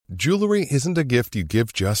Jewelry isn't a gift you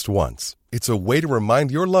give just once. It's a way to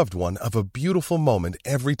remind your loved one of a beautiful moment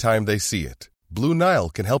every time they see it. Blue Nile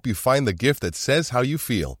can help you find the gift that says how you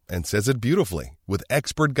feel and says it beautifully, with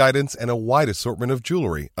expert guidance and a wide assortment of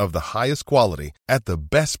jewelry of the highest quality at the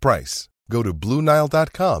best price. Go to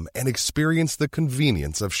BlueNile.com and experience the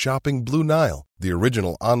convenience of shopping Blue Nile, the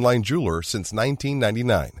original online jeweler since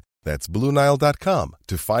 1999. That's BlueNile.com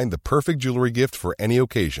to find the perfect jewelry gift for any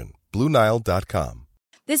occasion. BlueNile.com.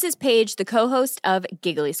 This is Paige, the co-host of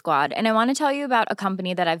Giggly Squad, and I want to tell you about a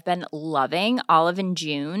company that I've been loving, Olive &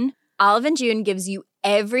 June. Olive & June gives you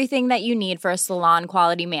everything that you need for a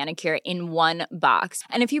salon-quality manicure in one box.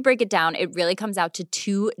 And if you break it down, it really comes out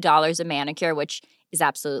to $2 a manicure, which is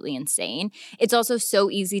absolutely insane. It's also so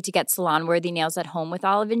easy to get salon-worthy nails at home with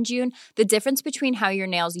Olive & June. The difference between how your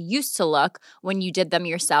nails used to look when you did them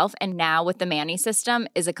yourself and now with the Mani system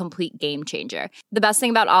is a complete game changer. The best thing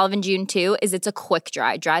about Olive & June, too, is it's a quick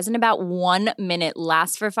dry. Dries in about 1 minute,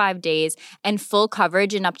 lasts for 5 days, and full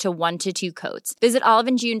coverage in up to 1 to 2 coats. Visit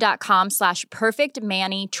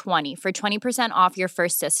oliveandjune.com/perfectmani20 for 20% off your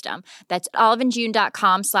first system. That's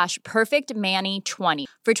oliveandjune.com/perfectmani20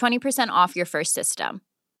 for 20% off your first system.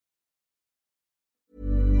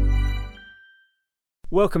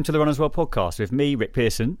 Welcome to the Runners World podcast with me, Rick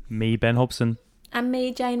Pearson. Me, Ben Hobson. And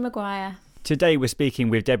me, Jane Maguire. Today we're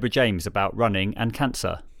speaking with Deborah James about running and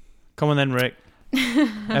cancer. Come on then, Rick.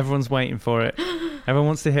 Everyone's waiting for it. Everyone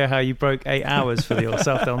wants to hear how you broke 8 hours for your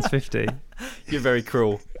South Downs 50. You're very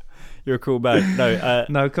cruel. You're a cruel man.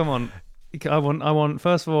 No, come on. I want.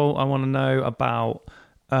 First of all, I want to know about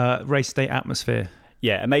race day atmosphere.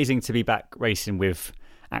 Yeah, amazing to be back racing with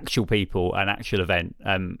actual people, an actual event.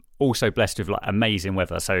 Also blessed with like amazing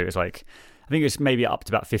weather. So it was like, I think it was maybe up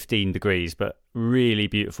to about 15 degrees, but really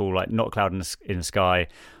beautiful, like not a cloud in the sky,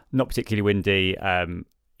 not particularly windy.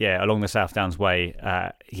 Along the South Downs Way.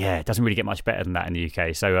 It doesn't really get much better than that in the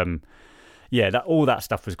UK. So all that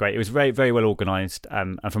stuff was great. It was very, very well organised.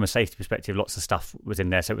 And from a safety perspective, lots of stuff was in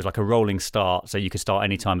there. So it was like a rolling start. So you could start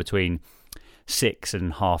any time between 6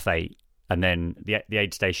 and 7:30. And then the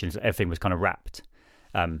aid stations, everything was kind of wrapped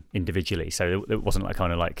individually. So it wasn't like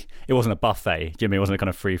it wasn't a buffet. Do you know what I mean? It wasn't a kind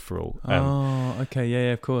of free for all. Okay,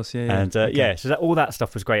 yeah, of course, yeah. And okay. So all that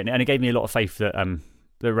stuff was great, and it gave me a lot of faith that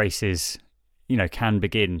the races, can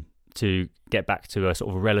begin to get back to a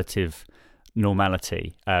sort of relative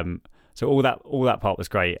normality. So all that part was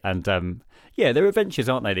great, and they're adventures,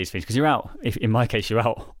 aren't they? These things, because you're out. In my case, you're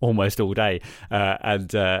out almost all day,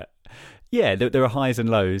 there are highs and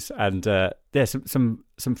lows, and there's some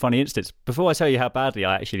funny incidents. Before I tell you how badly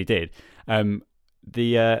I actually did,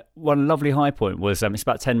 the one lovely high point was it's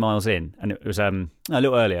about 10 miles in, and it was a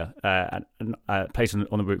little earlier, a place on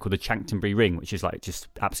the route called the Chanctonbury Ring, which is like just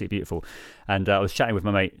absolutely beautiful. And I was chatting with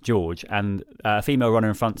my mate George, and a female runner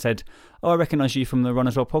in front said, "Oh, I recognise you from the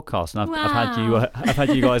Runners World podcast, and I've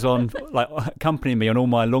had you guys on, like accompanying me on all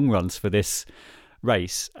my long runs for this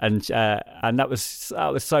race," and that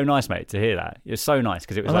was so nice, mate, to hear that. It was so nice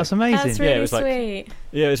because it was that's amazing. That's really it was sweet.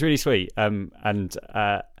 It was really sweet.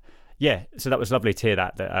 So that was lovely to hear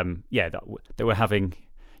that we're having,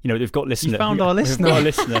 they've got listeners. You found our listener.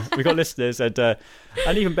 We've got listeners, and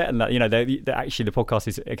even better than that, they're actually, the podcast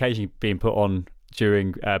is occasionally being put on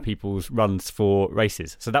during people's runs for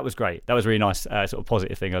races. So that was great. That was a really nice sort of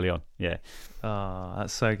positive thing early on. Yeah. Oh,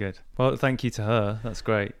 that's so good. Well, thank you to her. That's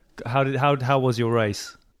great. How was your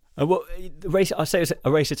race? The race, I'd say it was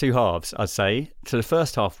a race of two halves, I'd say. So the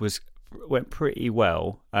first half went pretty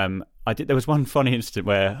well. There was one funny incident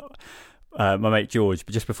where my mate George,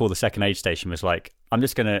 just before the second aid station, was like, I'm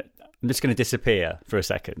just gonna disappear for a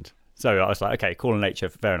second. So I was like, okay, call on nature,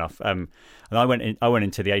 fair enough. And I went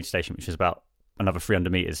into the aid station, which was about another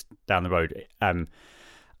 300 meters down the road.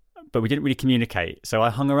 But we didn't really communicate. So I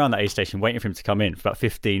hung around that aid station waiting for him to come in for about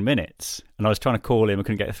 15 minutes. And I was trying to call him, I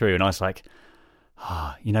couldn't get through. And I was like,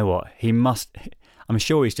 you know what? I'm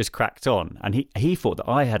sure he's just cracked on. And he thought that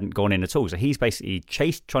I hadn't gone in at all. So he's basically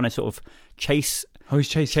trying to sort of chase. Oh, he's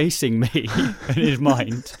chasing me in his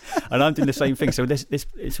mind. And I'm doing the same thing. So this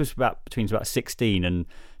was between about 16 and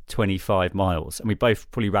 25 miles, and we both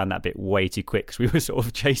probably ran that bit way too quick because we were sort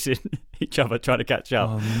of chasing each other, trying to catch up.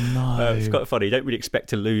 Oh no! It's quite funny. You don't really expect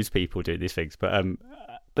to lose people doing these things, but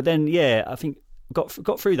then I think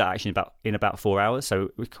got through that actually in about 4 hours.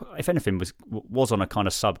 So if anything, was on a kind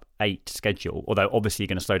of sub-8 schedule. Although obviously you're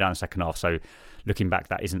going to slow down in the second half. So looking back,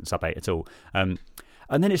 that isn't sub-8 at all. And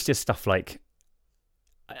then it's just stuff like,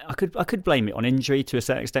 I could blame it on injury to a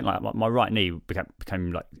certain extent. Like my right knee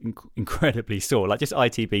became like incredibly sore, like just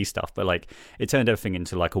ITB stuff. But like it turned everything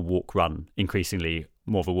into like a walk run, increasingly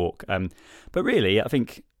more of a walk. But really, I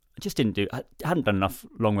think just didn't do. I hadn't done enough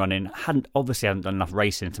long running. Hadn't done enough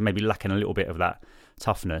racing to maybe lacking a little bit of that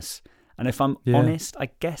toughness. And if I'm honest, I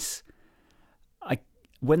guess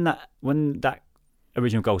when that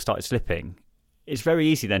original goal started slipping, it's very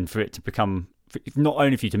easy then for it to become not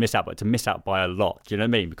only for you to miss out, but to miss out by a lot. Do you know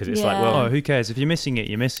what I mean? Because it's like, well, who cares if you're missing it?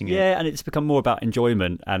 You're missing it. Yeah, and it's become more about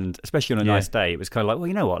enjoyment, and especially on a nice day, it was kind of like, well,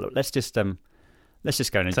 you know what? Look, let's just go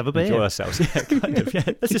and enjoy ourselves. Yeah, kind of. Yeah,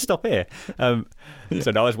 let's just stop here. So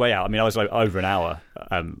no, I was way out. I mean, I was like over an hour,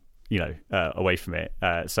 away from it.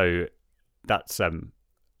 So that's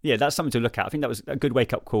that's something to look at. I think that was a good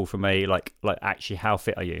wake up call for me. Like actually, how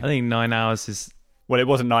fit are you? I think 9 hours is. Well, it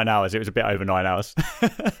wasn't 9 hours. It was a bit over 9 hours.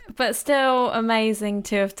 But still amazing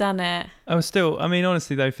to have done it. I mean,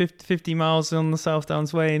 honestly, though, 50 miles on the South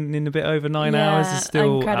Downs Way in a bit over 9 hours is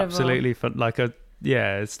still incredible. Absolutely fun.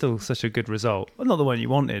 It's still such a good result. Well, not the one you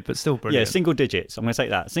wanted, but still brilliant. Yeah, single digits. I'm going to say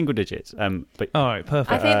that. Single digits. But all right,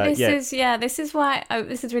 perfect. I think this is why,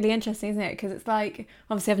 this is really interesting, isn't it? Because it's like,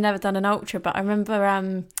 obviously I've never done an ultra, but I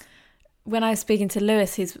remember when I was speaking to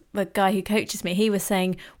Lewis, who's the guy who coaches me, he was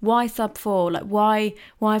saying, why sub 4? Like, why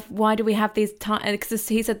do we have these times? Because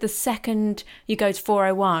he said the second you go to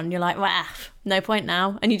 4:01, you're like, well, no point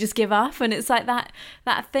now. And you just give up. And it's like that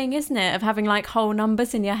thing, isn't it? Of having like whole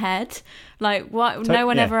numbers in your head. Like, what? No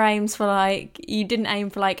one ever aims for you didn't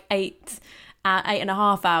aim for like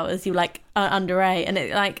 8.5 hours. You like under 8. And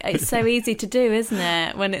it's so easy to do, isn't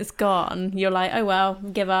it? When it's gone, you're like, oh, well,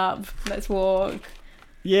 give up. Let's walk.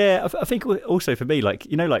 Yeah, I think also for me,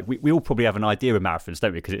 we all probably have an idea of marathons,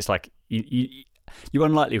 don't we? Because it's like you're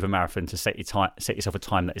unlikely with a marathon to set yourself a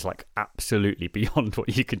time that is like absolutely beyond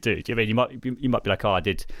what you could do. Do you know what I mean? You might be like, I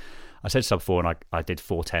said sub 4 and I did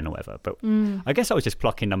 4:10 or whatever. But I guess I was just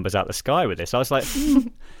plucking numbers out the sky with this. I was like,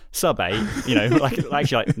 sub 8, actually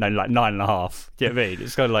like 9.5. Do you know what I mean?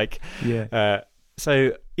 It's kind of like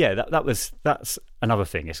so yeah, that's another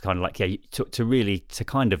thing. It's kind of like to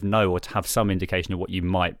kind of know or to have some indication of what you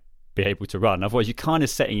might be able to run. Otherwise, you're kind of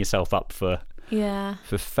setting yourself up for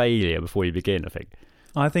failure before you begin.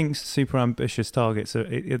 I think super ambitious targets are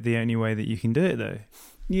the only way that you can do it, though.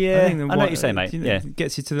 Yeah, I know what you're saying, mate. It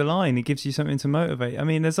gets you to the line. It gives you something to motivate. I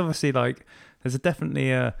mean, there's obviously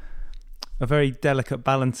definitely a very delicate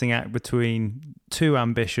balancing act between too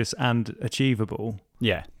ambitious and achievable.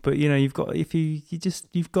 Yeah, but you've got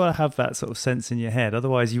you've got to have that sort of sense in your head.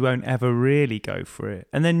 Otherwise, you won't ever really go for it.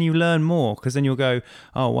 And then you learn more because then you'll go,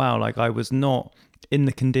 oh wow, like I was not in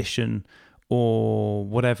the condition or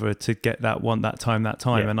whatever to get that time,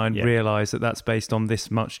 and I realise that that's based on this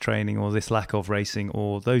much training or this lack of racing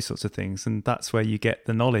or those sorts of things, and that's where you get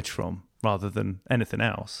the knowledge from rather than anything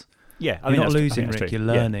else. Yeah, you're not losing, Rick. You're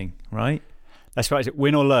learning, right? That's right. It's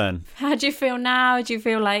win or learn. How do you feel now? Do you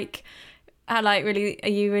feel like? Really, are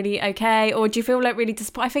you really okay? Or do you feel like really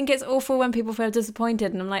disappointed? I think it's awful when people feel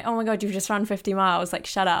disappointed and I'm like, oh my God, you've just run 50 miles. Like,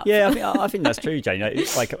 shut up. Yeah, I think that's true, Jane.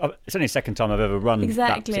 It's like, it's only the second time I've ever run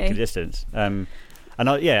that particular distance. And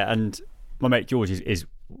my mate George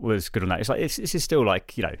was good on that. It's like, this is still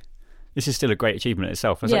like, this is still a great achievement in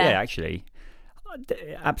itself. I was like, actually,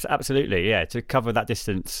 absolutely, to cover that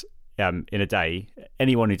distance in a day,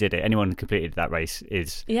 anyone who completed that race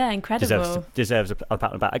is incredible. Deserves a pat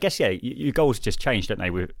on the back. I guess your goals just change, don't they,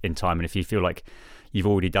 in time? And if you feel like you've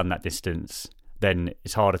already done that distance, then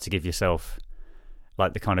it's harder to give yourself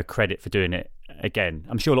like the kind of credit for doing it again.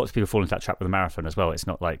 I'm sure lots of people fall into that trap with a marathon as well. It's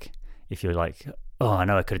not like if you're like, oh, I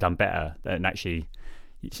know I could have done better, then actually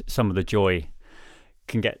some of the joy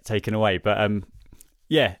can get taken away. But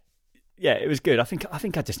yeah, it was good. I think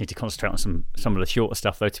I just need to concentrate on some of the shorter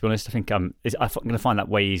stuff, though. To be honest, I think I'm going to find that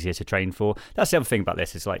way easier to train for. That's the other thing about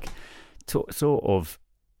this. Is like sort of.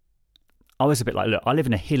 I was a bit like, look, I live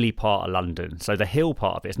in a hilly part of London, so the hill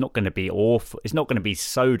part of it is not going to be awful. It's not going to be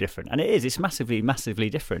so different, and it is. It's massively,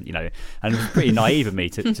 massively different, And it was pretty naive of me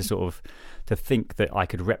to sort of to think that I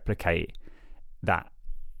could replicate that.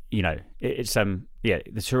 It's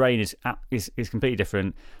the terrain is completely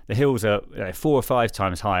different. The hills are 4 or 5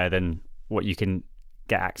 times higher than what you can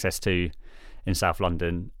get access to in South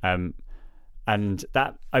London, and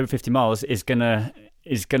that over 50 miles is gonna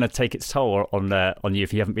take its toll on you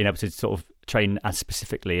if you haven't been able to sort of train as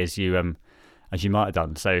specifically as you might have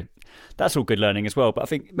done. So that's all good learning as well. But I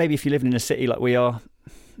think maybe if you're living in a city like we are,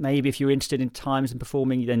 maybe if you're interested in times and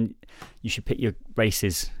performing, then you should pick your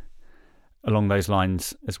races along those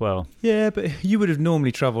lines as well. Yeah, but you would have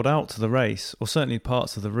normally travelled out to the race, or certainly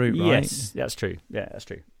parts of the route, right? Yes, that's true. Yeah, that's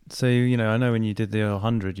true. So, I know when you did the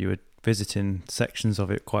 100, you were visiting sections of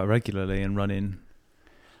it quite regularly and running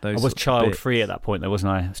those. I was child-free at that point, though,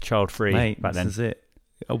 wasn't I? I was child-free back then. This is it.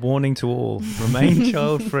 a warning to all: remain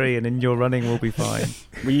child free, and in your running will be fine.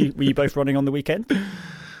 Were you both running on the weekend?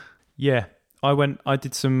 Yeah, I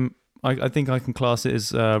did some. I think I can class it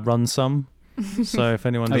as run some. So if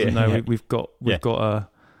anyone doesn't know, we've got the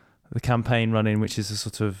campaign running, which is a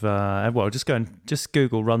sort of just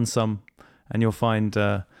Google run some, and you'll find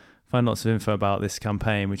lots of info about this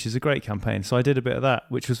campaign, which is a great campaign. So I did a bit of that,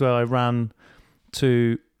 which was where I ran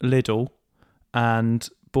to Lidl and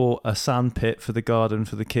bought a sand pit for the garden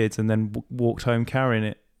for the kids, and then walked home carrying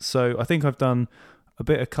it. So I think I've done a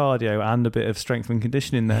bit of cardio and a bit of strength and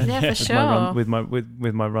conditioning there. Yeah, for sure. With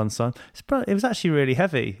my run son. It was actually really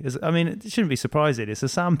heavy. It shouldn't be surprising. It's a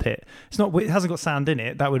sand pit. It hasn't got sand in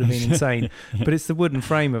it. That would have been insane. But it's the wooden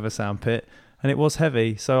frame of a sand pit, and it was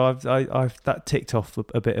heavy. So I've that ticked off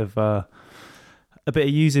a bit of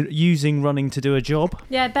using running to do a job.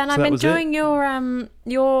 Yeah, Ben, so I'm enjoying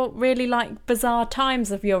your really like bizarre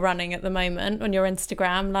times of your running at the moment on your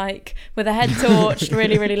Instagram, like with a head torched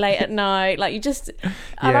really, really late at night. Like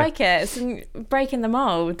I like it. It's breaking the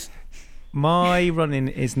mold. My running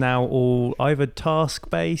is now all either task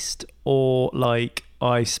based or like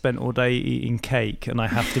I spent all day eating cake and I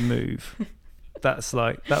have to move. That's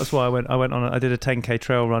why I did a 10k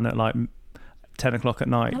trail run at like 10 o'clock at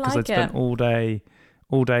night because I'd spent all day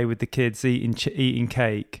with the kids eating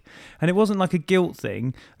cake, and it wasn't like a guilt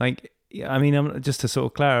thing. Like, I mean, just to sort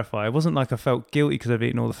of clarify, it wasn't like I felt guilty because I've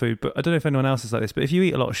eaten all the food. But I don't know if anyone else is like this. But if you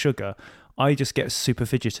eat a lot of sugar, I just get super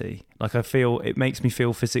fidgety. Like it makes me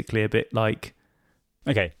feel physically a bit like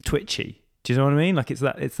twitchy. Do you know what I mean? Like it's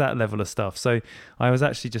that level of stuff. So I was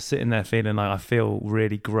actually just sitting there feeling like I feel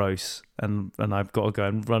really gross, and I've got to go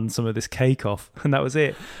and run some of this cake off, and that was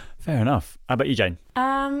it. Fair enough. How about you, Jane?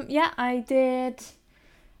 Yeah, I did.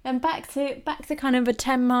 And back to kind of a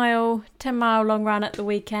 10 mile long run at the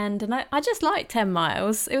weekend, and I just like 10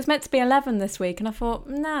 miles. It was meant to be 11 this week, and I thought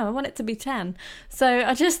no, I want it to be 10. So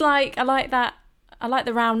I like that. I like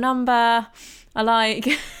the round number. I like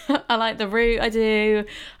the route I do.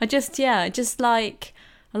 I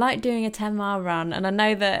like doing a 10-mile run, and I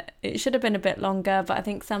know that it should have been a bit longer, but I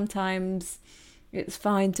think sometimes it's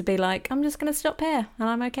fine to be like, I'm just going to stop here, and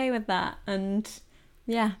I'm okay with that. And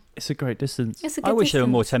yeah, it's a great distance. I wish there were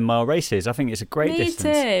more 10-mile races. I think it's a great distance.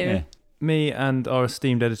 Me too. Yeah. Me and our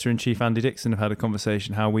esteemed editor-in-chief Andy Dixon have had a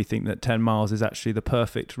conversation how we think that 10 miles is actually the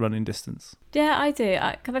perfect running distance. Yeah, I do.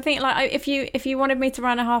 Because I think like if you wanted me to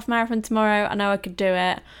run a half marathon tomorrow, I know I could do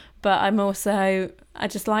it. But I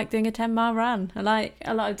just like doing a 10-mile run.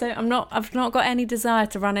 I've not got any desire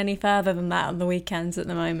to run any further than that on the weekends at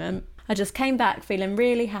the moment. I just came back feeling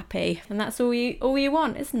really happy, and that's all you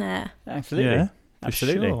want, isn't it? Absolutely. Yeah,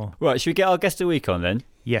 absolutely. Sure. Right, should we get our guest of the week on then?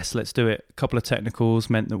 Yes, let's do it. A couple of technicals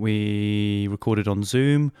meant that we recorded on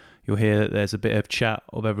Zoom. You'll hear that there's a bit of chat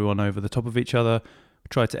of everyone over the top of each other. We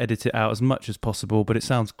tried to edit it out as much as possible, but it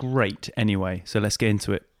sounds great anyway. So let's get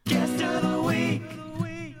into it. Guest of the week,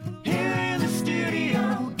 here in the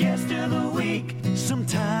studio. Guest of the week,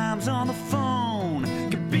 sometimes on the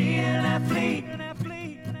phone. Could be an athlete,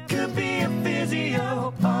 could be a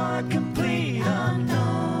physio, or a complete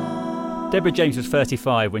unknown. Deborah James was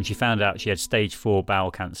 35 when she found out she had stage 4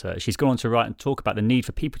 bowel cancer. She's gone on to write and talk about the need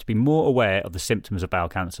for people to be more aware of the symptoms of bowel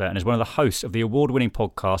cancer, and is one of the hosts of the award-winning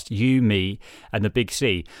podcast You, Me and the Big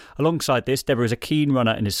C. Alongside this, Deborah is a keen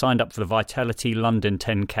runner and is signed up for the Vitality London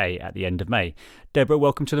 10K at the end of May. Deborah,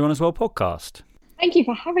 welcome to the Run As Well podcast. Thank you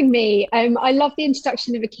for having me. I love the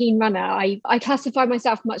introduction of a keen runner. I classify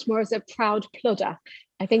myself much more as a proud plodder.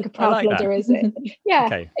 I think a proud plodder is it. Yeah,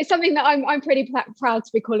 okay. It's something that I'm pretty proud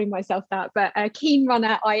to be calling myself that. But a keen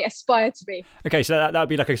runner, I aspire to be. Okay, so that would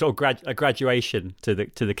be like a sort of a graduation to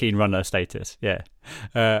the keen runner status. Yeah,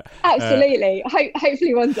 absolutely.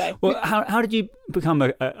 Hopefully one day. Well, how did you become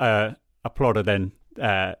a plodder then?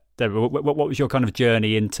 Deborah, what was your kind of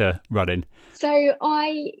journey into running? So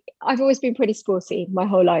I've always been pretty sporty my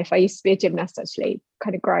whole life. I used to be a gymnast actually,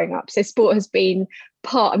 kind of growing up. So sport has been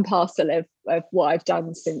part and parcel of what I've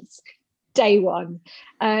done since day one.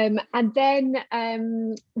 And then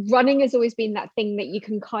running has always been that thing that you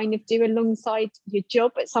can kind of do alongside your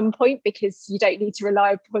job at some point, because you don't need to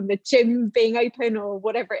rely upon the gym being open or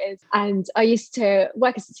whatever it is. And I used to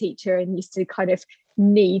work as a teacher and used to kind of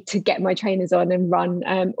need to get my trainers on and run,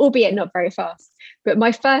 albeit not very fast. But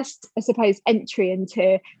my first, I suppose, entry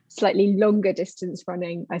into slightly longer distance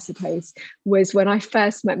running, I suppose, was when I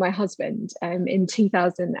first met my husband in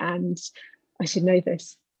 2000 and I should know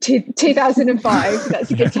this. 2005. That's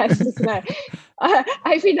a good test, isn't it? I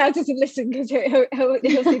hope he now doesn't listen, because he'll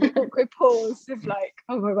see the awkward pause of like,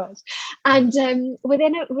 oh my gosh. And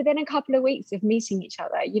within a couple of weeks of meeting each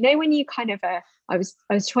other, you know, when you kind of I was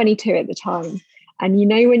 22 at the time, And you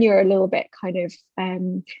know, when you're a little bit kind of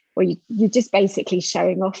or you're just basically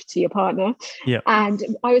showing off to your partner. Yeah. And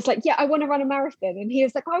I was like, yeah, I want to run a marathon. And he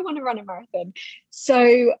was like, I want to run a marathon.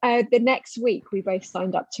 So the next week we both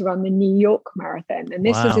signed up to run the New York Marathon. And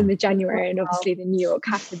this was in the January, and obviously the New York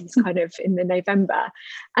happens kind of in the November.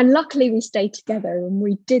 And luckily we stayed together, and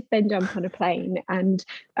we did then jump on a plane and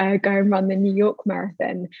go and run the New York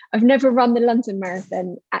Marathon. I've never run the London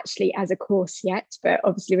Marathon actually as a course yet, but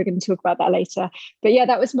obviously we're going to talk about that later. But yeah,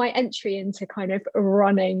 that was my entry into kind of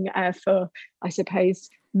running for, I suppose,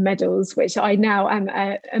 medals, which I now am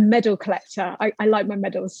a medal collector. I like my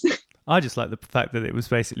medals. I just like the fact that it was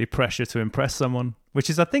basically pressure to impress someone, which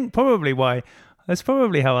is, I think, probably why. That's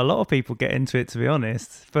probably how a lot of people get into it, to be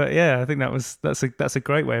honest. But yeah, I think that's a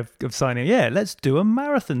great way of signing. Yeah, let's do a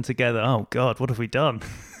marathon together. Oh God, what have we done?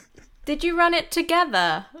 Did you run it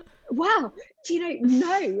together? Wow. Do you know,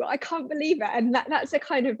 no, I can't believe it. And that's a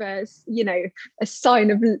kind of a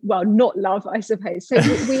sign of, well, not love, I suppose. So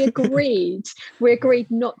we agreed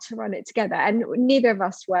not to run it together. And neither of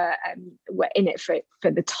us were in it for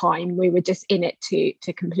the time. We were just in it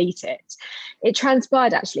to complete it. It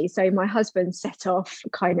transpired actually. So my husband set off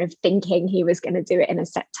kind of thinking he was going to do it in a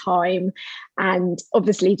set time, and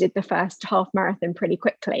obviously did the first half marathon pretty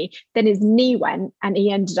quickly. Then his knee went, and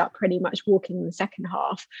he ended up pretty much walking the second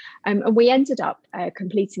half. And we ended up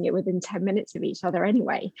completing it within 10 minutes of each other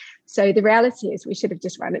anyway. So the reality is we should have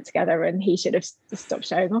just ran it together, and he should have just stopped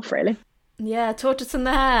showing off, really. Yeah, tortoise in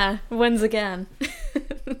the hare wins again.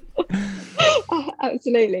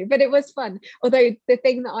 Absolutely. But it was fun. Although the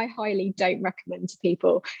thing that I highly don't recommend to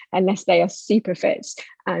people, unless they are super fit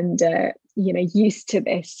and used to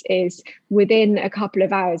this, is within a couple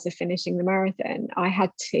of hours of finishing the marathon, I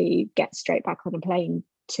had to get straight back on a plane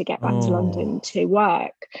to get back to London to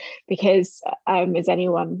work, because as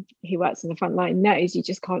anyone who works in the front line knows, you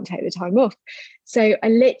just can't take the time off. So I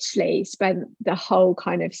literally spent the whole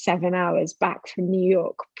kind of 7 hours back from New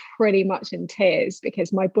York pretty much in tears,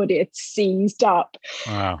 because my body had seized up.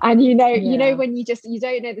 Wow. And you know when you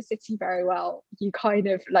don't know the city very well, you kind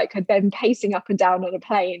of like are then pacing up and down on a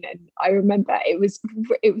plane. And I remember it was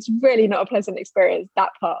really not a pleasant experience,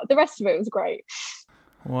 that part. The rest of it was great.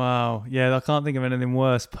 Wow. Yeah, I can't think of anything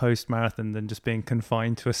worse post-marathon than just being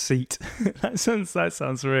confined to a seat. That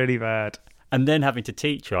sounds really bad. And then having to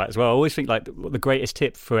teach, right, as well. I always think like the greatest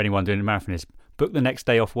tip for anyone doing a marathon is book the next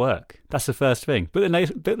day off work. That's the first thing. Book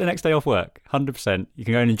the next day off work, 100%. You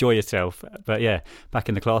can go and enjoy yourself. But yeah, back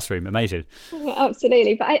in the classroom, amazing. Yeah,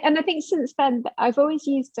 absolutely. But I think since then I've always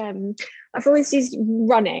used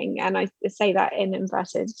running, and I say that in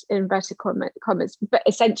inverted commas, but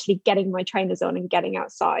essentially getting my trainers on and getting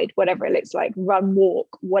outside, whatever it looks like, run,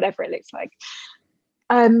 walk, whatever it looks like.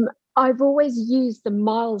 I've always used the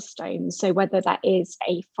milestones. So whether that is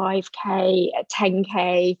a 5K, a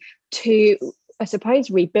 10K, to, I suppose,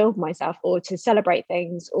 rebuild myself or to celebrate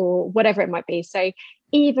things or whatever it might be. So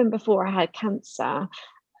even before I had cancer,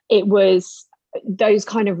 it was those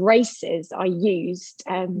kind of races I used.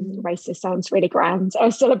 Races sounds really grand. I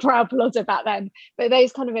was still a proud plodder back then, but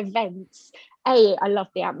those kind of events, I love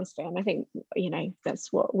the atmosphere, and I think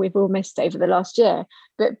that's what we've all missed over the last year.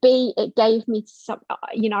 But B, it gave me some.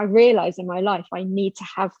 I realised in my life I need to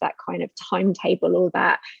have that kind of timetable or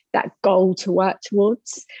that goal to work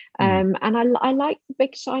towards. And I like the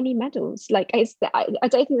big shiny medals. Like I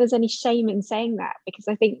don't think there's any shame in saying that, because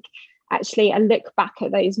I think actually I look back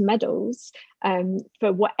at those medals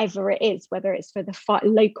for whatever it is, whether it's for the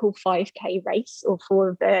local 5K race or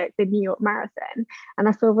for the New York Marathon, and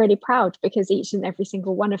I feel really proud, because each and every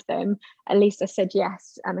single one of them, at least I said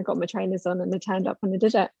yes, and I got my trainers on and I turned up and I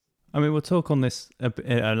did it. I mean, we'll talk on this a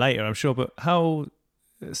bit later, I'm sure, but how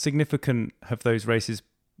significant have those races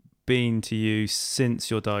been to you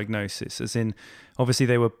since your diagnosis? As in, obviously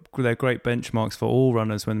they're great benchmarks for all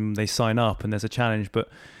runners when they sign up and there's a challenge, but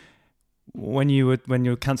when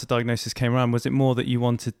your cancer diagnosis came around, was it more that you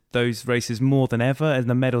wanted those races more than ever, and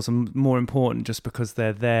the medals are more important just because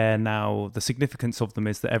they're there now? The significance of them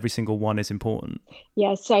is that every single one is important.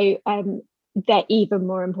 Yeah, so they're even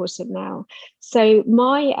more important now. So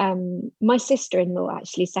my sister-in-law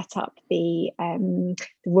actually set up the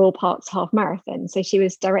Royal Parks half marathon. So she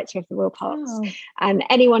was director of the Royal Parks. Oh. And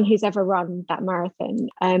anyone who's ever run that marathon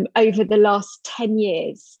over the last 10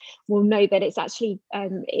 years will know that it's actually,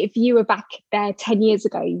 if you were back there 10 years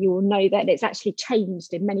ago, you will know that it's actually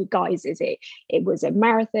changed in many guises. It was a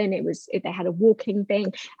marathon, they had a walking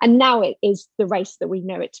thing, and now it is the race that we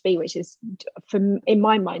know it to be, which is, in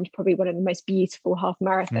my mind, probably one of the most beautiful half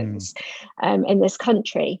marathons in this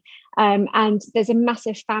country. And there's a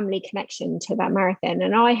massive family connection to that marathon,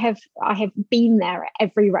 and I have been there at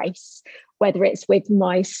every race whether it's with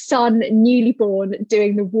my son, newly born,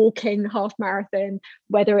 doing the walking half marathon,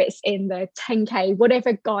 whether it's in the 10K,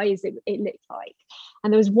 whatever guise it looked like.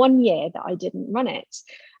 And there was one year that I didn't run it.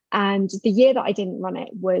 And the year that I didn't run it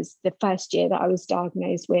was the first year that I was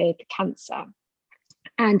diagnosed with cancer.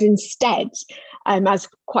 And instead, as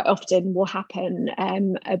quite often will happen,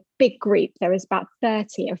 a big group, there was about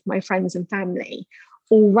 30 of my friends and family,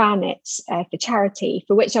 all ran it for charity,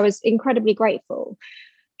 for which I was incredibly grateful.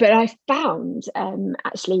 But I found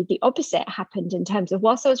actually the opposite happened, in terms of,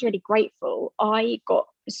 whilst I was really grateful, I got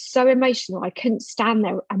so emotional. I couldn't stand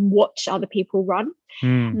there and watch other people run.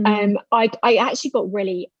 I actually got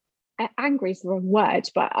really angry is the wrong word,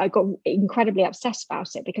 but I got incredibly upset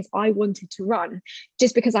about it, because I wanted to run.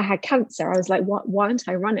 Just because I had cancer, I was like, why aren't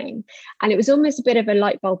I running? And it was almost a bit of a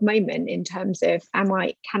light bulb moment in terms of, can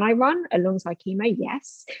I run alongside chemo?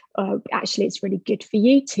 Yes. Actually, it's really good for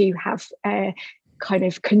you to have kind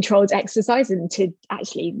of controlled exercise, and to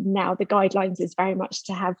actually, now the guidelines is very much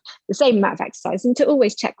to have the same amount of exercise, and to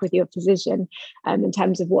always check with your physician in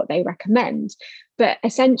terms of what they recommend. But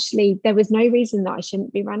essentially, there was no reason that I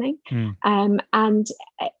shouldn't be running. And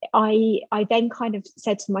I then kind of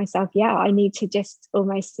said to myself, yeah, I need to just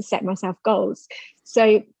almost set myself goals.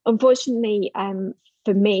 So unfortunately,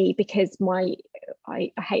 for me, because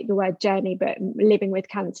I hate the word journey, but living with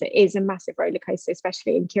cancer is a massive roller coaster,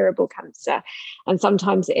 especially incurable cancer. And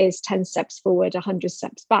sometimes it is 10 steps forward, 100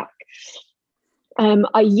 steps back.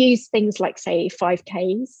 I use things like, say,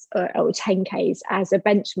 5Ks or 10Ks as a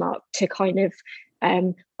benchmark to kind of,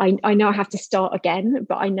 I know I have to start again,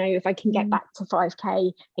 but I know if I can get back to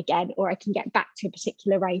 5K again, or I can get back to a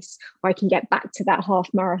particular race, or I can get back to that half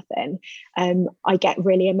marathon, I get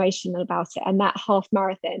really emotional about it. And that half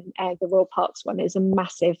marathon, the Royal Parks one, is a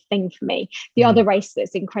massive thing for me. The other race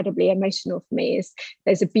that's incredibly emotional for me is,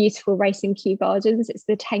 there's a beautiful race in Kew Gardens. It's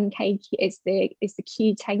the 10K, it's the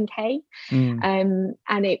Kew 10K.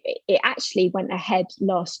 And it actually went ahead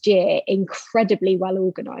last year, incredibly well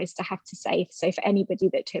organised, I have to say. So for anybody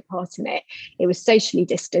that took part in it, it was socially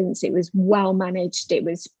distanced, it was well managed, it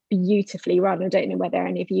was beautifully run. I don't know whether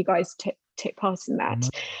any of you guys took part in that,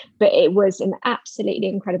 but it was an absolutely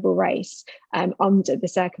incredible race under the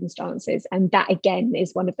circumstances. And that again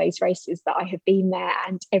is one of those races that I have been there,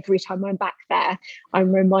 and every time I'm back there,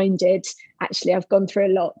 I'm reminded, actually, I've gone through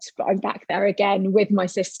a lot, but I'm back there again with my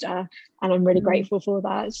sister, and I'm really grateful for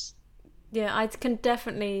that. Yeah, I can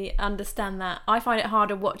definitely understand that. I find it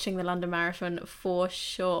harder watching the London Marathon, for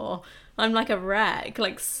sure. I'm like a wreck,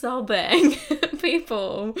 like sobbing.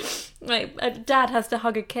 People, like a dad has to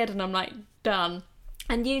hug a kid, and I'm like, done.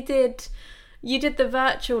 And you did the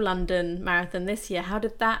virtual London Marathon this year. How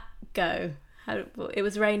did that go? It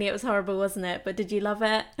was rainy, it was horrible, wasn't it? But did you love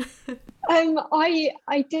it?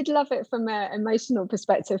 I did love it from an emotional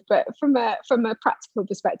perspective, but from a practical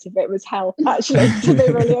perspective, it was hell, actually, to be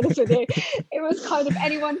really honest with you. It was kind of,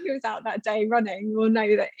 anyone who was out that day running will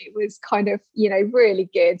know that it was kind of, really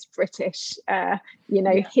good British,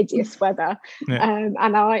 hideous weather. And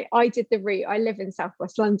I did the route. I live in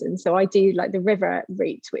southwest London, so I do like the river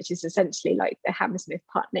route, which is essentially like the Hammersmith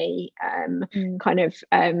Putney kind of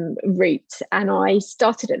route. And I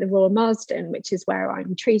started at the Royal Marsden, which is where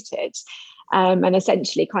I'm treated, and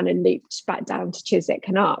essentially kind of looped back down to Chiswick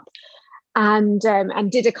and up, and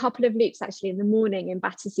did a couple of loops actually in the morning in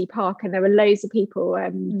Battersea Park, and there were loads of people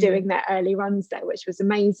doing their early runs there, which was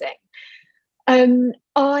amazing.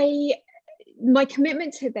 My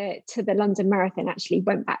commitment to the London Marathon actually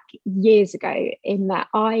went back years ago, in that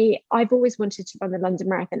I've always wanted to run the London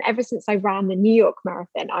Marathon. Ever since I ran the New York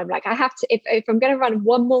Marathon, I'm like, I have to, if I'm going to run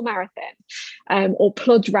one more marathon, or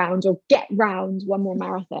plod round or get round one more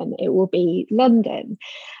marathon, it will be London.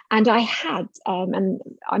 And I had, and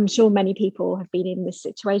I'm sure many people have been in this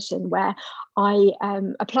situation, where I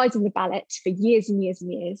applied in the ballot for years and years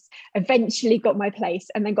and years, eventually got my place,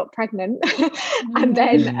 and then got pregnant, and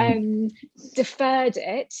then deferred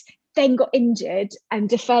it, then got injured and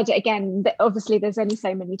deferred it again. Obviously, there's only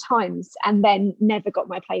so many times, and then never got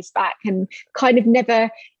my place back, and kind of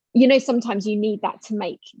never, sometimes you need that to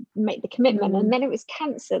make the commitment. And then it was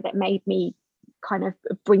cancer that made me kind of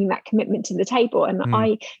bring that commitment to the table. And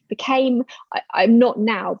I'm not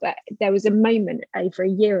now, but there was a moment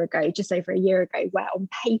just over a year ago, where on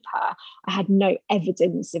paper I had no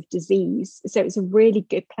evidence of disease. So it was a really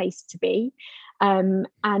good place to be. And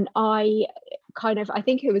I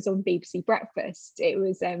think it was on BBC Breakfast. It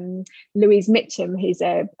was Louise Mitchum, who's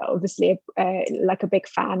obviously like a big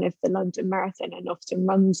fan of the London Marathon and often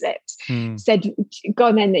runs it, said, go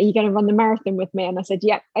on then, are you going to run the marathon with me? And I said,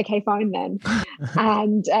 yep, okay, fine then.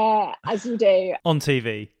 And as you do. On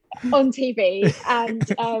TV. on TV,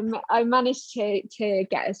 and I managed to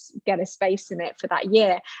get a space in it for that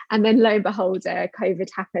year. And then lo and behold, COVID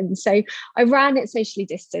happened. So I ran it socially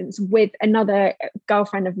distanced with another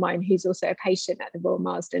girlfriend of mine who's also a patient at the Royal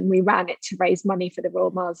Marsden. We ran it to raise money for the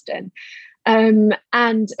Royal Marsden, and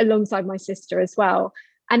alongside my sister as well.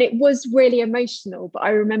 And it was really emotional, but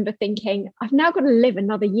I remember thinking, I've now got to live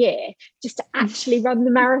another year just to actually run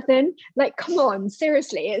the marathon. Like, come on,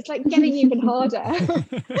 seriously, it's like getting even harder.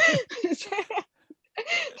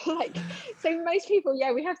 So most people,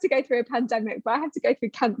 we have to go through a pandemic, but I have to go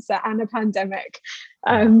through cancer and a pandemic,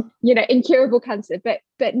 incurable cancer.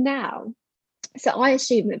 But now, so I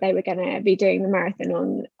assumed that they were going to be doing the marathon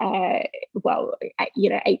on,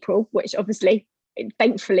 April, which obviously,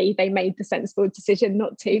 thankfully, they made the sensible decision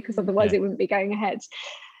not to, because otherwise it wouldn't be going ahead.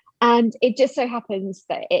 And it just so happens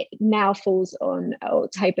that it now falls on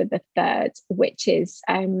October the 3rd, which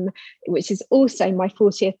is also my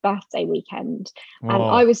 40th birthday weekend. Wow. And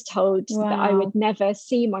I was told that I would never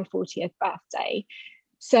see my 40th birthday.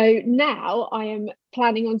 So now I am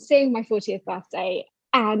planning on seeing my 40th birthday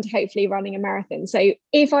and hopefully running a marathon. So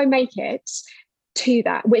if I make it to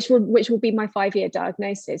that, which will be my 5-year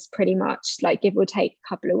diagnosis, pretty much, like give or take a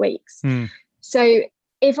couple of weeks. So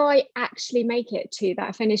if I actually make it to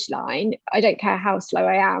that finish line, I don't care how slow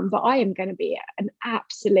I am, but I am going to be an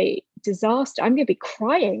absolute disaster. I'm going to be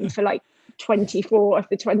crying for like 24 of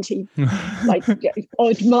the 20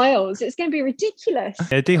 odd miles. It's going to be ridiculous.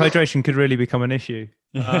 Dehydration could really become an issue.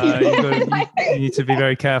 You need to be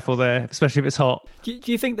very careful there, especially if it's hot. Do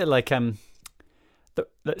you think that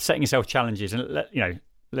that setting yourself challenges, and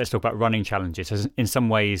let's talk about running challenges, has in some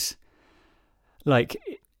ways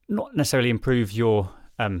not necessarily improve your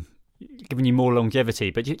giving you more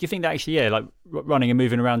longevity, but do you think that actually running and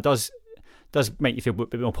moving around does make you feel a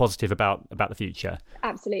bit more positive about the future?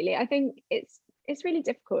 Absolutely. I think it's really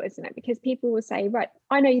difficult, isn't it? Because people will say, right,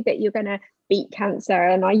 I know that you're going to beat cancer,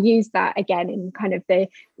 and I use that again in kind of the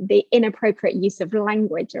inappropriate use of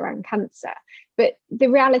language around cancer. But the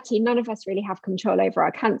reality, none of us really have control over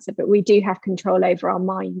our cancer, but we do have control over our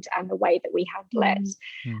mind and the way that we handle it.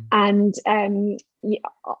 And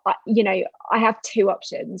I have two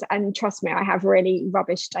options, and trust me, I have really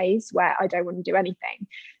rubbish days where I don't want to do anything.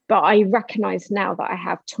 But I recognise now that I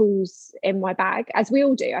have tools in my bag, as we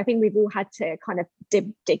all do. I think we've all had to kind of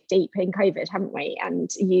dig deep in COVID, haven't we? And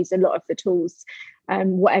use a lot of the tools,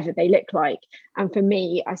 whatever they look like. And for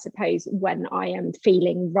me, I suppose when I am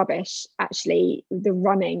feeling rubbish, actually the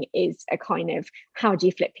running is a kind of, how do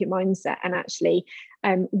you flip your mindset? And actually,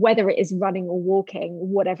 whether it is running or walking,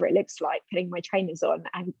 whatever it looks like, putting my trainers on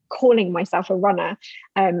and calling myself a runner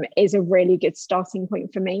is a really good starting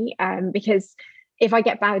point for me, because if I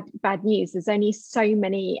get bad news, there's only so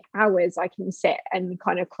many hours I can sit and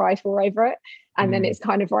kind of cry over it. And then it's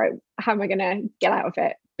kind of, right, how am I going to get out of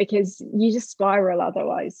it? Because you just spiral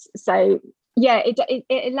otherwise. So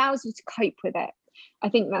it allows you to cope with it. I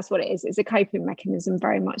think that's what it is. It's a coping mechanism,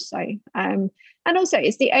 very much so. And also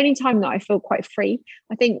it's the only time that I feel quite free.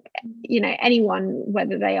 I think, anyone,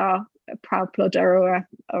 whether they are a proud plodder or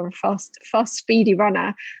a fast, speedy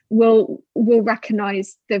runner, will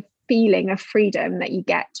recognize the feeling of freedom that you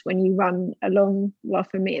get when you run along, well,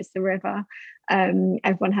 for me, it's the river.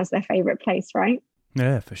 Everyone has their favorite place, right?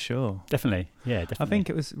 Yeah, for sure. Definitely. Yeah, definitely. I think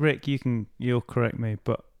it was Rick, you'll correct me,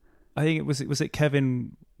 but I think was it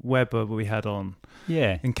Kevin Webber we had on?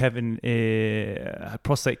 Yeah. And Kevin had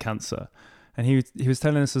prostate cancer, and he was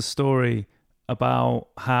telling us a story about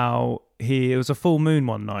how it was a full moon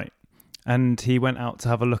one night, and he went out to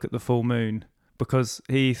have a look at the full moon, because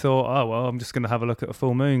he thought, oh, well, I'm just going to have a look at a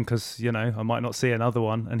full moon because, I might not see another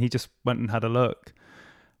one. And he just went and had a look.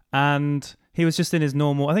 And he was just in his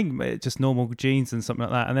normal, I think just normal jeans and something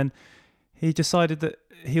like that. And then he decided that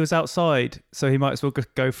he was outside, so he might as well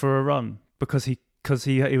go for a run because he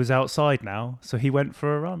was outside now. So he went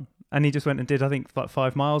for a run. And he just went and did, I think, like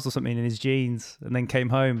 5 miles or something in his jeans, and then came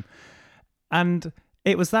home. And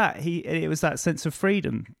it was that sense of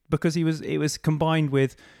freedom, because it was combined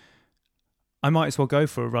with, I might as well go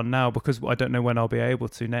for a run now because I don't know when I'll be able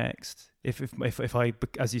to next. If I,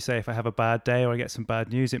 as you say, if I have a bad day or I get some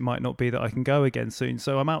bad news, it might not be that I can go again soon.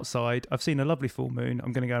 So I'm outside. I've seen a lovely full moon.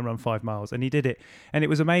 I'm going to go and run 5 miles. And he did it. And it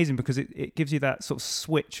was amazing because it gives you that sort of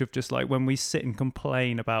switch of just like when we sit and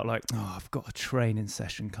complain about like, oh, I've got a training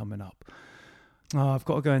session coming up. Oh, I've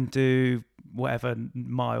got to go and do whatever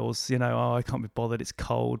miles, oh, I can't be bothered. It's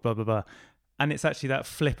cold, blah, blah, blah. And it's actually that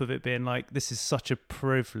flip of it being like, this is such a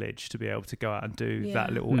privilege to be able to go out and do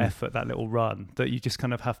that little effort, that little run, that you just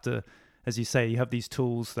kind of have to, as you say, you have these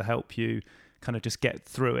tools to help you kind of just get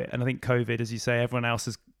through it. And I think COVID, as you say, everyone else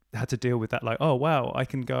has had to deal with that. Like, oh wow, I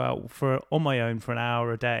can go out on my own for an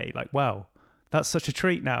hour a day. Like, wow, that's such a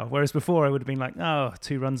treat now. Whereas before I would have been like, oh,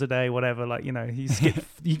 2 runs a day, whatever. Like, you skip,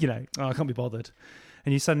 oh, I can't be bothered.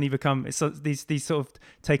 And you suddenly become these sort of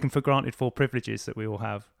taken for granted for privileges that we all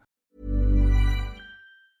have.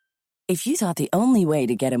 If you thought the only way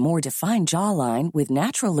to get a more defined jawline with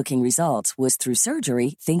natural-looking results was through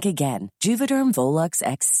surgery, think again. Juvederm Volux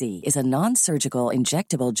XC is a non-surgical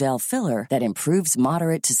injectable gel filler that improves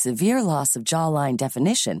moderate to severe loss of jawline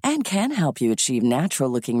definition and can help you achieve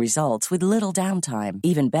natural-looking results with little downtime.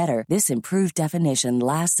 Even better, this improved definition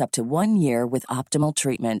lasts up to 1 year with optimal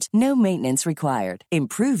treatment. No maintenance required.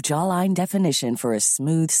 Improve jawline definition for a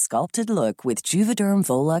smooth, sculpted look with Juvederm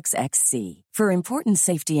Volux XC. For important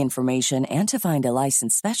safety information and to find a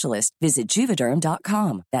licensed specialist, visit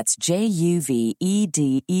Juvederm.com. That's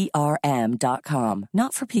JUVEDERM.com.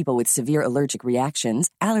 Not for people with severe allergic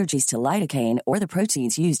reactions, allergies to lidocaine, or the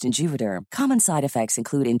proteins used in Juvederm. Common side effects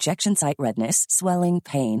include injection site redness, swelling,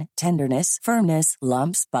 pain, tenderness, firmness,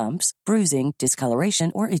 lumps, bumps, bruising,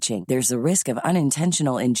 discoloration, or itching. There's a risk of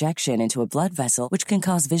unintentional injection into a blood vessel, which can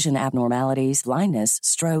cause vision abnormalities, blindness,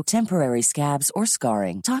 stroke, temporary scabs, or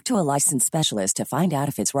scarring. Talk to a licensed specialist to find out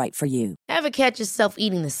if it's right for you. Ever catch yourself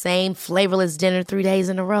eating the same flavorless dinner 3 days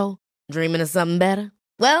in a row? Dreaming of something better?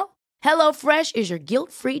 Well, HelloFresh is your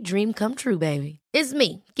guilt-free dream come true, baby. It's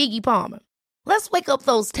me, Keke Palmer. Let's wake up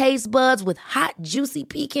those taste buds with hot, juicy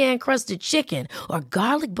pecan-crusted chicken or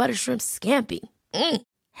garlic butter shrimp scampi.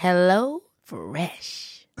 Hello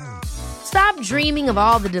Fresh. Stop dreaming of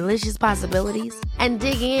all the delicious possibilities and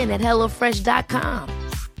dig in at HelloFresh.com.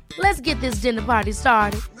 Let's get this dinner party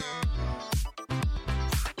started.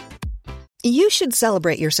 You should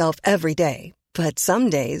celebrate yourself every day, but some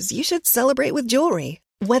days you should celebrate with jewelry.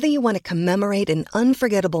 Whether you want to commemorate an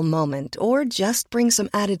unforgettable moment or just bring some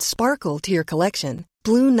added sparkle to your collection,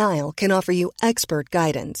 Blue Nile can offer you expert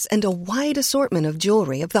guidance and a wide assortment of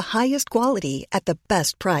jewelry of the highest quality at the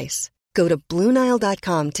best price. Go to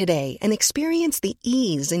BlueNile.com today and experience the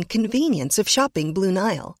ease and convenience of shopping Blue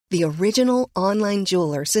Nile, the original online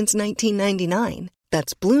jeweler since 1999.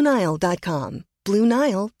 That's BlueNile.com.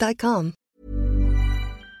 BlueNile.com.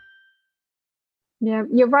 Yeah,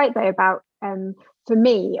 you're right though about for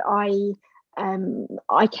me, I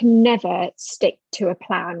can never stick to a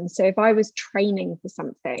plan. So if I was training for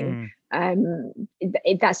something,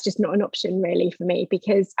 that's just not an option really for me,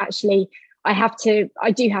 because actually I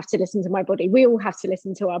do have to listen to my body. We all have to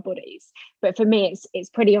listen to our bodies, but for me it's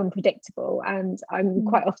pretty unpredictable, and I'm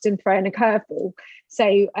quite often thrown a curveball.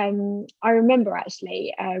 So I remember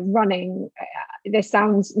actually running. This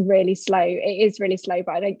sounds really slow. It is really slow,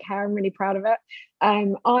 but I don't care. I'm really proud of it.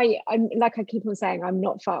 I'm like I keep on saying, I'm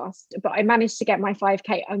not fast, but I managed to get my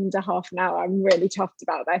 5K under half an hour. I'm really chuffed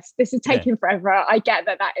about this. This is taking forever. I get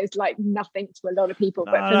that is like nothing to a lot of people,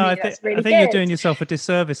 but for me, that's really good. I think you're doing yourself a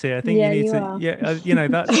disservice here. I think you need to. Yeah,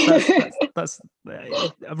 that's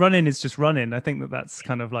running is just running. I think that's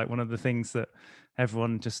kind of like one of the things that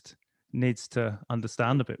everyone just needs to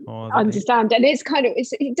understand a bit more. And it's kind of,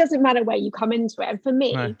 it doesn't matter where you come into it. And for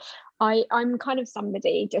me, no. I'm kind of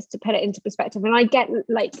somebody, just to put it into perspective, and I get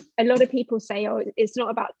like a lot of people say, oh, it's not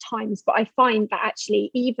about times, but I find that actually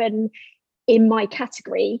even in my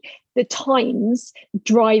category, the times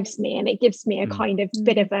drives me, and it gives me a kind of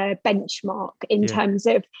bit of a benchmark in terms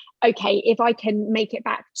of, okay, if I can make it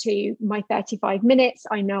back to my 35 minutes,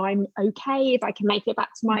 I know I'm okay. If I can make it back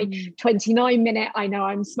to my 29 minute, I know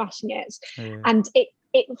I'm smashing it. And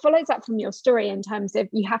it follows up from your story in terms of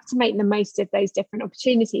you have to make the most of those different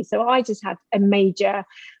opportunities. So I just had a major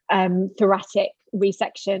thoracic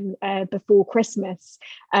resection before Christmas,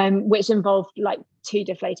 which involved like 2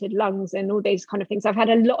 deflated lungs and all these kind of things. I've had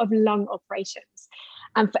a lot of lung operations.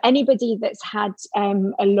 And for anybody that's had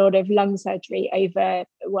a lot of lung surgery over,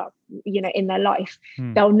 in their life,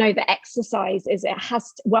 they'll know that exercise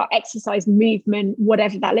exercise, movement,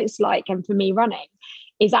 whatever that looks like. And for me, running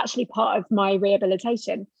is actually part of my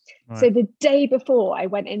rehabilitation. Right. So the day before I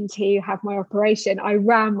went in to have my operation, I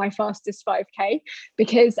ran my fastest 5K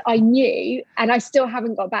because I knew, and I still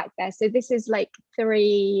haven't got back there. So this is like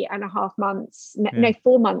 3.5 months,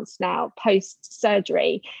 4 months now post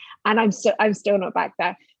surgery. And I'm still not back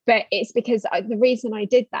there. But it's because the reason I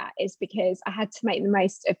did that is because I had to make the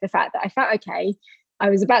most of the fact that I felt okay. I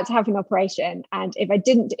was about to have an operation, and if I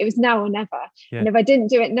didn't, it was now or never. Yeah. And if I didn't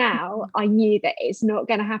do it now, I knew that it's not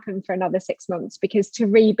going to happen for another 6 months, because to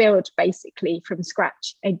rebuild basically from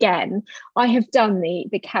scratch again, I have done the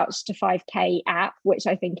Couch to 5K app, which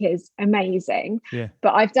I think is amazing. Yeah.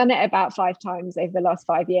 But I've done it about 5 times over the last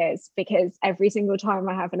 5 years, because every single time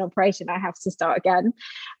I have an operation, I have to start again.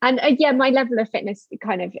 And yeah, my level of fitness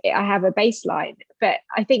kind of, I have a baseline, but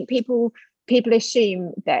I think people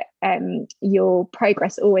assume that your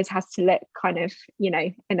progress always has to look kind of, in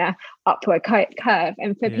a upward curve.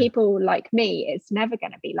 And for people like me, it's never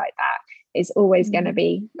going to be like that. It's always going to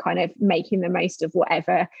be kind of making the most of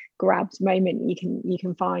whatever grabbed moment you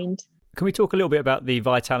can find. Can we talk a little bit about the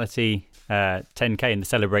Vitality 10K and the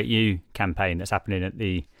Celebrate You campaign that's happening at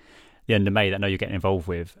the end of May that I know you're getting involved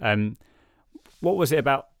with? What was it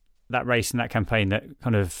about that race and that campaign that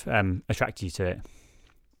kind of attracted you to it?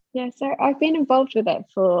 Yeah, so I've been involved with it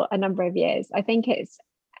for a number of years. I think it's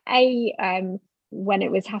when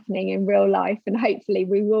it was happening in real life, and hopefully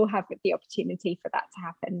we will have the opportunity for that to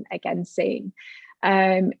happen again soon.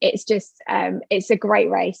 It's just it's a great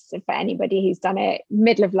race for anybody who's done it.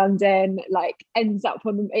 Middle of London, like ends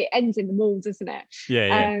in the malls, isn't it?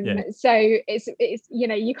 Yeah. So it's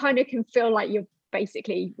you kind of can feel like you're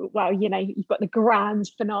basically, you've got the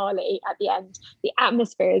grand finale at the end. The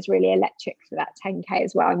atmosphere is really electric for that 10K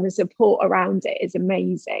as well, and the support around it is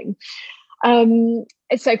amazing. So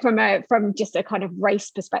from just a kind of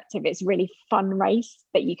race perspective, it's a really fun race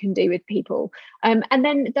that you can do with people. And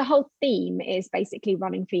then the whole theme is basically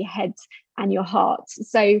running for your head and your heart.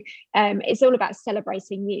 So it's all about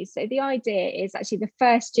celebrating you. So the idea is actually the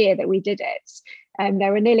first year that we did it,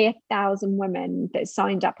 there were nearly 1,000 women that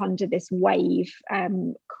signed up under this wave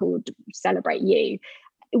called Celebrate You,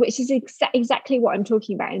 which is exactly what I'm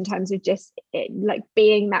talking about in terms of just like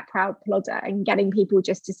being that proud plodder and getting people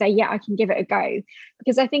just to say, yeah, I can give it a go.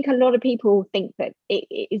 Because I think a lot of people think that it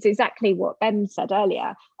is exactly what Ben said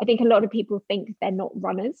earlier. I think a lot of people think they're not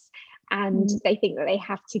runners, and they think that they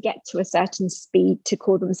have to get to a certain speed to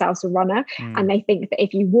call themselves a runner. And they think that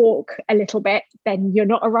if you walk a little bit, then you're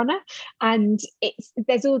not a runner. And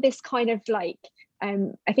there's all this kind of like,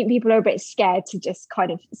 I think people are a bit scared to just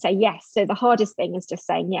kind of say yes. So the hardest thing is just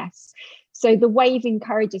saying yes. So the wave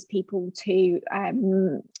encourages people to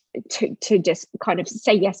just kind of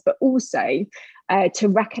say yes, but also to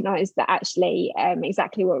recognise that actually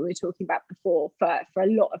exactly what we were talking about before, for a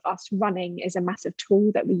lot of us, running is a massive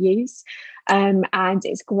tool that we use, and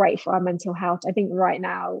it's great for our mental health. I think right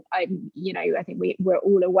now, I think we're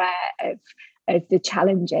all aware of the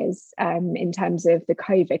challenges in terms of the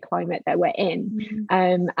COVID climate that we're in,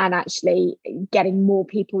 and actually getting more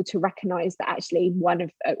people to recognise that actually one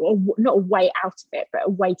of, or not a way out of it, but a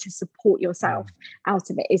way to support yourself out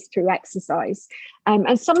of it is through exercise.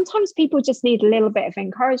 And sometimes people just need a little bit of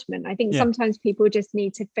encouragement. I think sometimes people just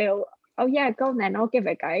need to feel, oh yeah, go on then, I'll give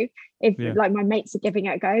it a go. If like my mates are giving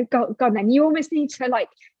it a go, go on then. You almost need to like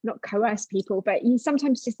not coerce people, but you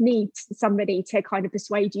sometimes just need somebody to kind of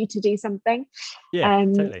persuade you to do something.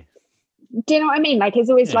 Totally. Do you know what I mean? Like it's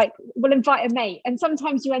always like, we'll invite a mate, and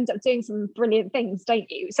sometimes you end up doing some brilliant things, don't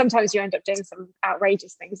you? Sometimes you end up doing some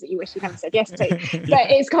outrageous things that you wish you hadn't said yes to. But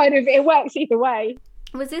it's kind of, it works either way.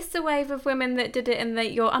 Was this the wave of women that did it in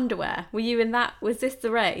your underwear? Were you in that? Was this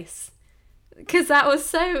the race? Because that was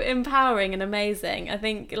so empowering and amazing. I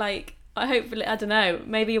think, like, hopefully, I don't know,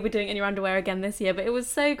 maybe you'll be doing it in your underwear again this year, but it was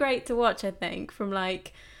so great to watch, I think, from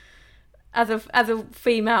like, as a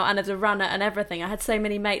female and as a runner and everything. I had so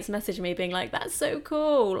many mates message me being like, that's so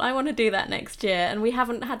cool, I want to do that next year. And we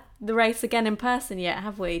haven't had the race again in person yet,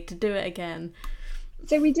 have we, to do it again?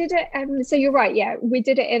 So we did it, so you're right, yeah, we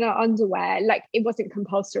did it in our underwear, like it wasn't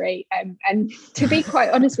compulsory, and to be quite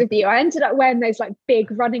honest with you, I ended up wearing those like big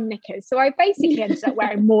running knickers, so I basically ended up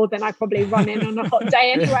wearing more than I probably run in on a hot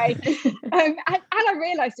day anyway, and I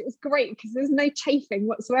realised it was great because there's no chafing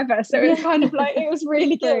whatsoever, so it was kind of like, it was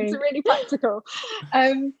really good, it's really practical.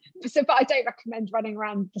 But I don't recommend running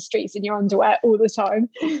around the streets in your underwear all the time.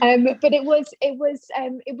 But it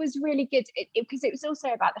was really good because it was also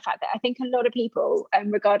about the fact that I think a lot of people,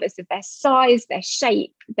 regardless of their size, their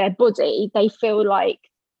shape, their body, they feel like,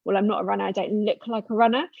 well, I'm not a runner, I don't look like a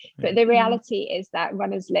runner. But the reality is that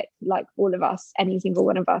runners look like all of us. Any single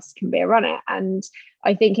one of us can be a runner. And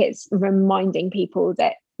I think it's reminding people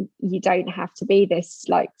that you don't have to be this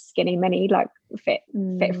like skinny mini like fit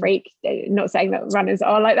freak. Not saying that runners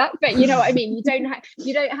are like that, but you know what I mean. You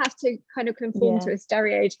don't have to kind of conform to a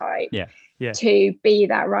stereotype to be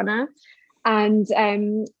that runner. And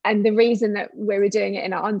the reason that we were doing it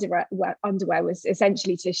in our underwear was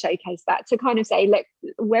essentially to showcase that, to kind of say, look,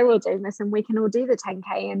 we're all doing this and we can all do the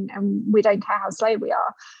 10K and we don't care how slow we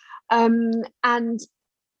are. And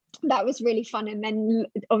that was really fun. And then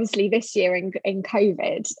obviously this year in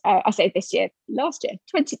COVID, I say this year, last year,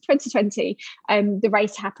 2020, the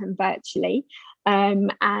race happened virtually.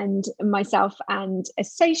 And myself and a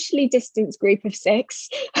socially distanced group of 6,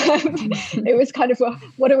 it was kind of,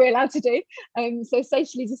 what are we allowed to do? So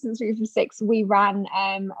socially distanced group of 6, we ran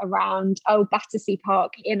around Battersea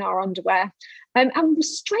Park in our underwear. And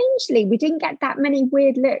strangely, we didn't get that many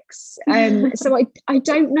weird looks. So I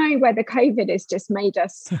don't know whether COVID has just made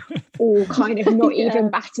us all kind of not even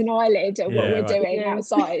bat an eyelid at what we're doing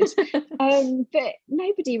outside. But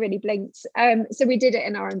nobody really blinked. So we did it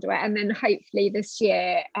in our underwear. And then hopefully this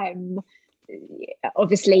year,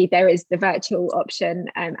 obviously there is the virtual option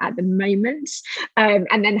at the moment. And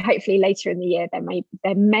then hopefully later in the year,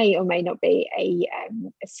 there may or may not be a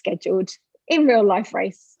scheduled in real life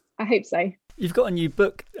race. I hope so. You've got a new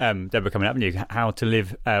book, Deborah, coming up, haven't you? How to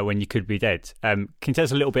Live When You Could Be Dead. Can you tell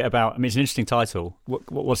us a little bit about, it's an interesting title.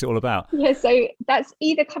 What's it all about? Yeah, so that's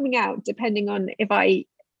either coming out, depending on if I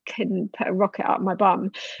can put a rocket up my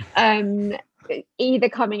bum, either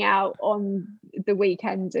coming out on the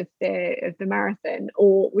weekend of the marathon,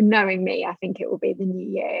 or knowing me, I think it will be the new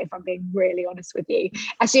year, if I'm being really honest with you.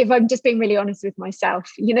 Actually, if I'm just being really honest with myself,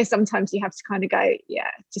 sometimes you have to kind of go,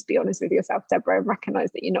 just be honest with yourself, Deborah, and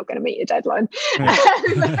recognise that you're not going to meet your deadline.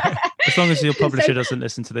 As long as your publisher doesn't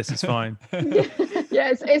listen to this, it's fine.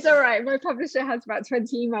 Yes, it's all right. My publisher has about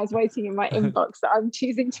 20 emails waiting in my inbox that I'm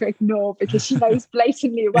choosing to ignore because she knows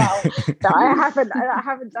blatantly well that I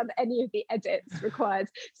haven't done any of the edits required.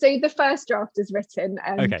 So the first draft is written,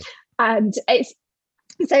 and it's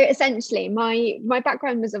so essentially my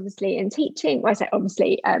background was obviously in teaching. Well, I say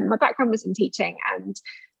obviously, my background was in teaching, and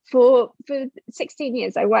for 16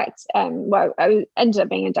 years I worked. I ended up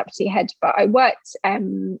being a deputy head, but I worked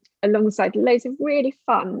alongside loads of really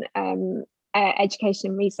fun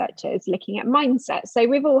education researchers looking at mindset. So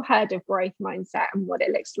we've all heard of growth mindset and what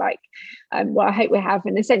it looks like. Well, I hope we have,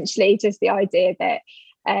 and essentially just the idea that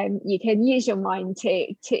you can use your mind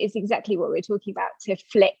to is exactly what we're talking about, to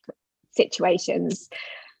flip situations.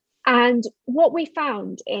 And what we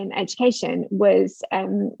found in education was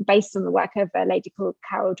based on the work of a lady called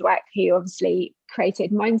Carol Dweck, who obviously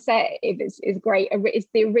created Mindset. It is great. It's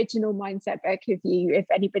the original Mindset book. If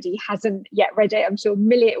anybody hasn't yet read it, I'm sure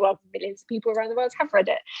millions of people around the world have read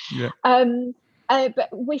it. Yeah. But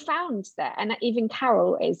we found that, and even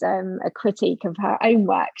Carol is a critique of her own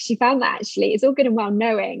work. She found that actually it's all good and well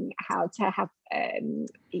knowing how to have a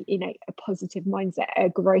positive mindset, a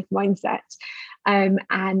growth mindset.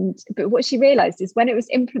 But what she realized is when it was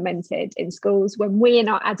implemented in schools, when we in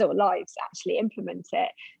our adult lives actually implement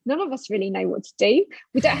it, none of us really know what to do.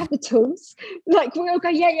 We don't have the tools. Like we all go,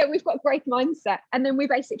 yeah, we've got a growth mindset. And then we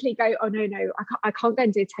basically go, oh no, I can't go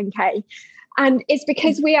and do 10K. And it's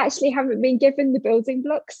because we actually haven't been given the building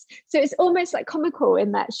blocks. So it's almost like comical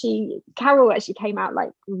in that Carol actually came out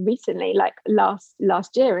like recently, like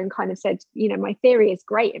last year, and kind of said, my theory is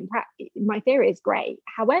great and my theory is great.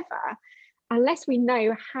 However, unless we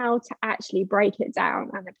know how to actually break it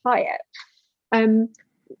down and apply it,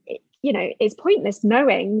 it's pointless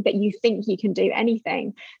knowing that you think you can do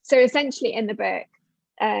anything. So essentially in the book,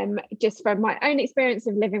 just from my own experience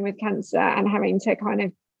of living with cancer and having to kind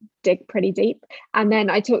of dig pretty deep, and then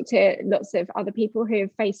I talked to lots of other people who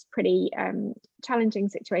have faced pretty challenging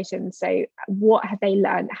situations. So what have they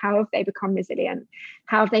learned? How have they become resilient?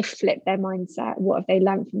 How have they flipped their mindset? What have they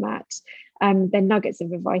learned from that? They're nuggets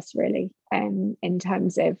of advice really, in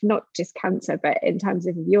terms of not just cancer, but in terms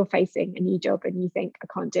of if you're facing a new job and you think I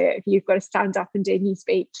can't do it, if you've got to stand up and do a new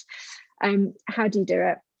speech, how do you do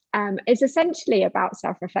it? It's essentially about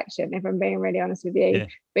self-reflection, if I'm being really honest with you.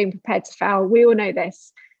 Being prepared to fail. We all know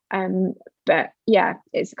this. But yeah,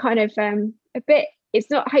 it's kind of a bit, it's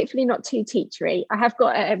not, hopefully not too teachery. I have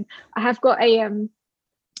got a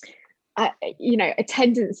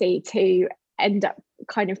tendency to end up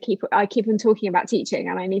I keep on talking about teaching,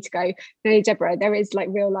 and I need to go, no, Deborah, there is like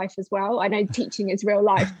real life as well. I know teaching is real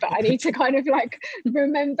life, but I need to kind of like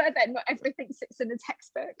remember that not everything sits in a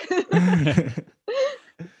textbook.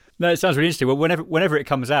 No, it sounds really interesting. Well, whenever it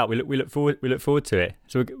comes out, we look forward to it.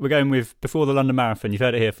 So we're going with before the London Marathon. You've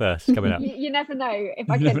heard it here first. Coming up. You never know if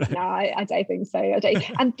I can. No, I don't think so. I don't.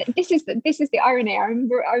 And this is the irony. I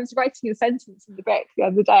remember I was writing a sentence in the book the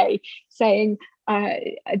other day saying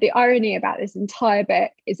the irony about this entire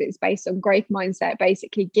bit is it's based on growth mindset,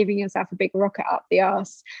 basically giving yourself a big rocket up the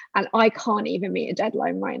arse. And I can't even meet a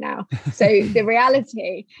deadline right now. So the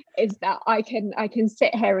reality is that I can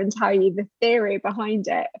sit here and tell you the theory behind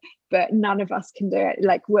it, but none of us can do it.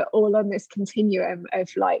 Like, we're all on this continuum of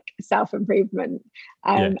like self-improvement,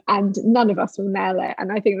 and none of us will nail it.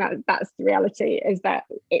 And I think that's the reality, is that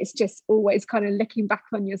it's just always kind of looking back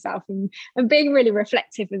on yourself and being really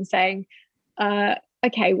reflective and saying,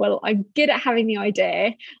 okay, well, I'm good at having the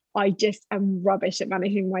idea, I just am rubbish at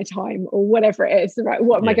managing my time, or whatever it is, right?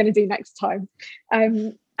 What am I going to do next time?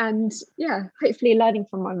 And hopefully learning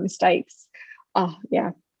from my mistakes. Well,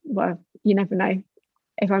 you never know.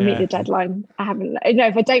 If I meet the deadline, I haven't. No,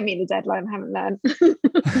 if I don't meet the deadline, I haven't learned.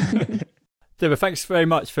 Deborah, thanks very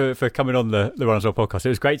much for coming on the Run As Well podcast. It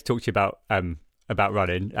was great to talk to you about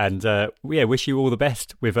running, and wish you all the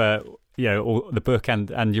best with all the book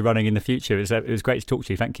and your running in the future. It was great to talk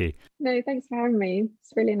to you. Thank you. No, thanks for having me.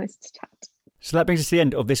 It's really nice to chat. So that brings us to the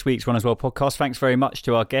end of this week's Run As Well podcast. Thanks very much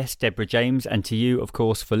to our guest, Deborah James, and to you, of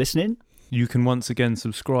course, for listening. You can once again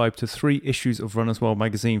subscribe to 3 issues of Run As Well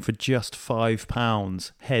magazine for just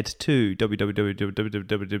 £5. Head to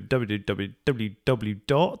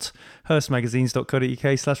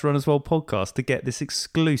www.hurstmagazines.co.uk/runaswell podcast to get this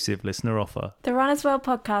exclusive listener offer. The Run As Well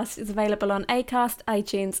podcast is available on Acast,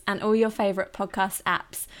 iTunes, and all your favourite podcast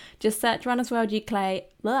apps. Just search Run As World UK.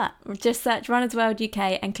 Just search Run As World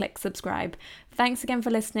UK and click subscribe. Thanks again for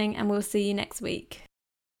listening, and we'll see you next week.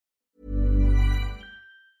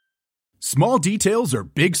 Small details are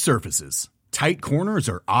big surfaces. Tight corners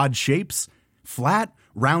are odd shapes. Flat,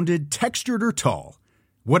 rounded, textured, or tall.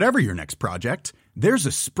 Whatever your next project, there's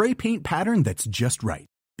a spray paint pattern that's just right.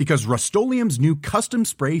 Because Rust-Oleum's new Custom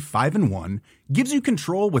Spray 5-in-1 gives you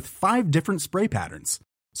control with 5 different spray patterns.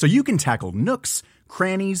 So you can tackle nooks,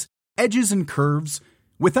 crannies, edges, and curves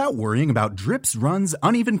without worrying about drips, runs,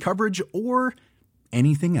 uneven coverage, or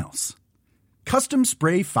anything else. Custom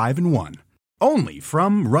Spray 5-in-1. Only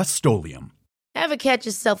from Rust-Oleum. Ever catch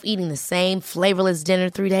yourself eating the same flavorless dinner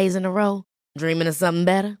 3 days in a row? Dreaming of something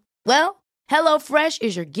better? Well, HelloFresh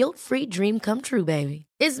is your guilt-free dream come true, baby.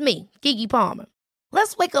 It's me, Keke Palmer.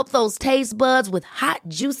 Let's wake up those taste buds with hot,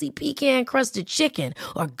 juicy pecan-crusted chicken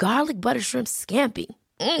or garlic butter shrimp scampi.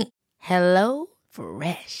 Hello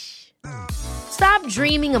Fresh. Stop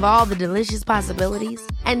dreaming of all the delicious possibilities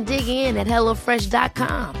and dig in at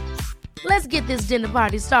HelloFresh.com. Let's get this dinner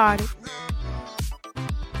party started.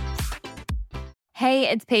 Hey,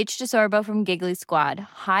 it's Paige DeSorbo from Giggly Squad.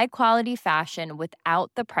 High quality fashion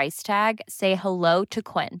without the price tag. Say hello to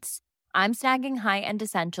Quince. I'm snagging high-end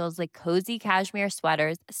essentials like cozy cashmere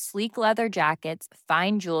sweaters, sleek leather jackets,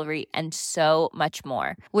 fine jewelry, and so much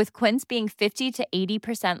more. With Quince being 50 to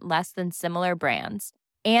 80% less than similar brands.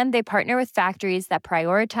 And they partner with factories that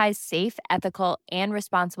prioritize safe, ethical, and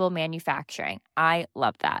responsible manufacturing. I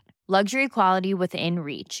love that. Luxury quality within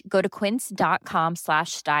reach. Go to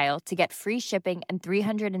quince.com/style to get free shipping and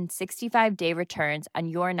 365-day returns on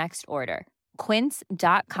your next order.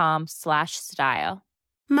 Quince.com/style.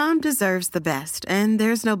 Mom deserves the best, and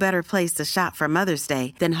there's no better place to shop for Mother's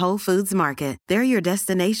Day than Whole Foods Market. They're your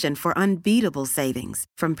destination for unbeatable savings,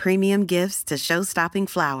 from premium gifts to show-stopping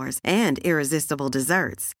flowers and irresistible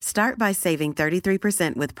desserts. Start by saving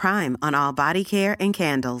 33% with Prime on all body care and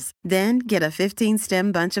candles. Then get a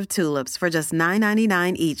 15-stem bunch of tulips for just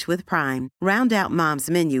 $9.99 each with Prime. Round out Mom's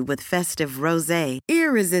menu with festive rosé,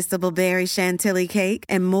 irresistible berry chantilly cake,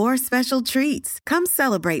 and more special treats. Come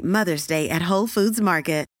celebrate Mother's Day at Whole Foods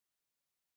Market.